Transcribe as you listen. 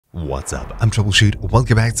What's up? I'm Troubleshoot.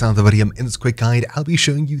 Welcome back to another video. In this quick guide, I'll be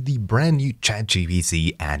showing you the brand new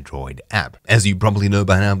ChatGPT Android app. As you probably know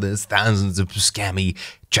by now, there's thousands of scammy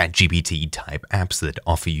ChatGPT type apps that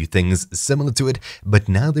offer you things similar to it, but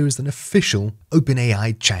now there is an official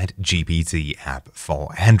OpenAI ChatGPT app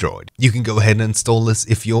for Android. You can go ahead and install this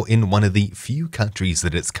if you're in one of the few countries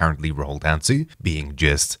that it's currently rolled out to, being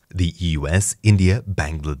just the US, India,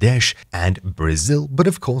 Bangladesh, and Brazil, but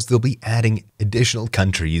of course they'll be adding additional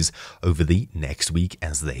countries over the next week,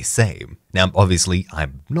 as they say. Now, obviously,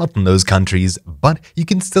 I'm not in those countries, but you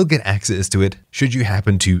can still get access to it should you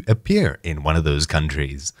happen to appear in one of those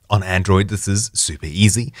countries. On Android, this is super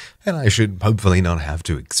easy, and I should hopefully not have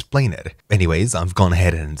to explain it. Anyways, I've gone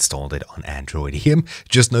ahead and installed it on Android here.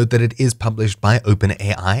 Just note that it is published by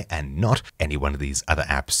OpenAI and not any one of these other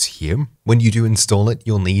apps here. When you do install it,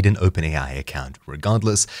 you'll need an OpenAI account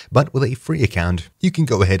regardless, but with a free account, you can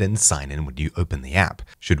go ahead and sign in when you open the app.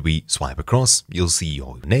 Should we swipe across, you'll see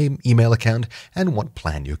your name, email account, and what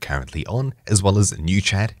plan you're currently on, as well as new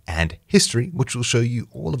chat and history, which will show you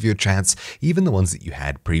all of your chats, even the ones that you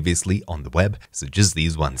had previously on the web, so just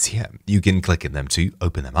these ones here. You can click in them to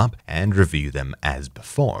open them up and review them as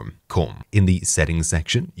before. Cool. In the settings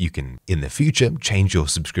section, you can, in the future, change your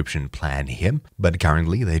subscription plan here, but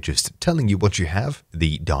currently they're just telling you what you have.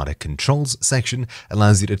 The data controls section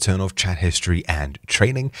allows you to turn off chat history and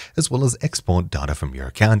training, as well as export data from your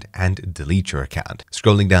account and delete your account.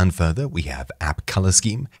 Scrolling down further, we have app color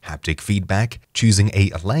scheme, haptic feedback, choosing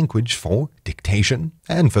a language for dictation,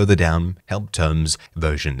 and further down, help terms,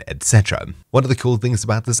 version, etc. One of the cool things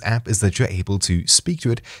about this app is that you're able to speak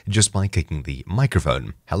to it just by clicking the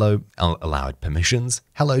microphone. Hello, I'll allow it permissions,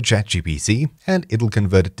 hello ChatGPT, and it'll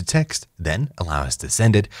convert it to text, then allow us to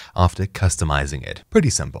send it after customizing it. Pretty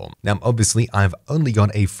simple. Now, obviously, I've only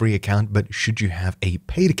got a free account, but should you have a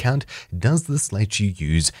paid account, does this let you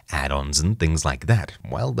use add-ons and things like that?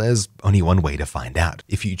 Well, there's only one way to find out.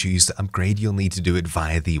 If you choose to upgrade, you'll need to do it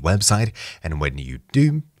via the website, and when you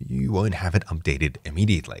do, you won't have it updated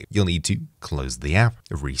immediately. You'll need to close the app,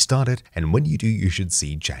 restart it, and when you do, you should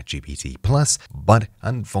see ChatGPT Plus, but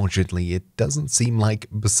unfortunately, it doesn't seem like,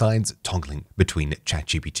 besides toggling between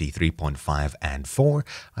ChatGPT 3.5 and 4,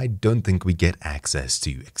 I don't think we get access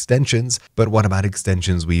to extensions. But what about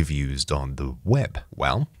extensions we've used on the web?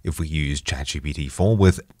 Well, if we use ChatGPT 4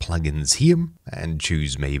 with plugins here and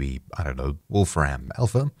choose maybe, I don't know, Wolfram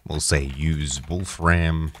Alpha, we'll say use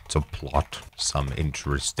Wolfram to plot some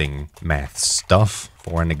interesting math stuff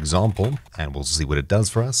for an example, and we'll see what it does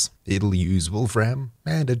for us. It'll use Wolfram,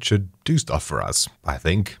 and it should do stuff for us, I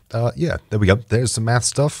think. Yeah, there we go. There's some math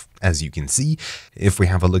stuff. As you can see, if we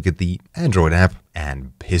have a look at the Android app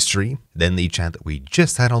and history, then the chat that we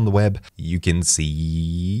just had on the web, you can see,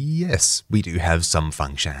 yes, we do have some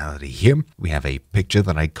functionality here. We have a picture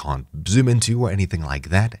that I can't zoom into or anything like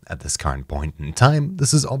that at this current point in time.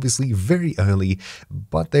 This is obviously very early,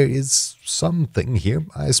 but there is something here,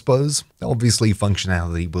 I suppose. Obviously,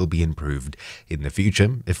 functionality will be improved in the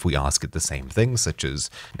future if we ask it the same thing, such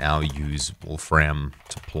as now use Wolfram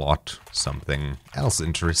to plot something else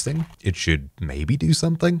interesting. It should maybe do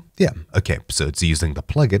something. Yeah, okay, so it's using the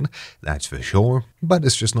plugin, that's for sure, but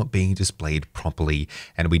it's just not being displayed properly,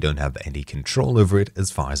 and we don't have any control over it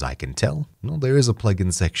as far as I can tell. Well, there is a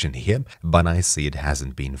plugin section here, but I see it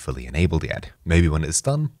hasn't been fully enabled yet. Maybe when it's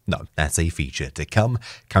done? No, that's a feature to come,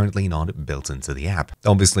 currently not built into the app.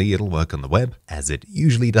 Obviously, it'll work on the web, as it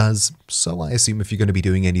usually does, so I assume if you're going to be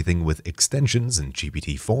doing anything with extensions in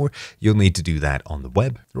GPT-4, you'll need to do that on the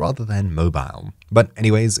web rather than mobile. But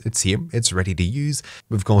anyways, it's here, it's ready to use.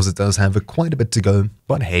 Of course, it does have quite a bit to go,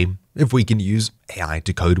 but hey, if we can use AI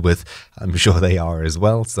to code with, I'm sure they are as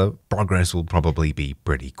well, so progress will probably be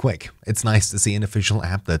pretty quick. It's nice to see an official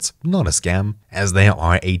app that's not a scam, as there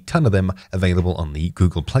are a ton of them available on the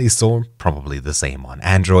Google Play Store, probably the same on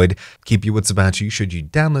Android. Keep your wits about you should you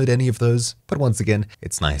download any of those, but once again,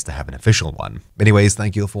 it's nice to have an official one. Anyways,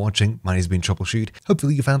 thank you all for watching. My name's been Troubleshoot.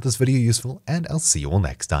 Hopefully you found this video useful, and I'll see you all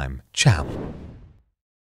next time. Ciao.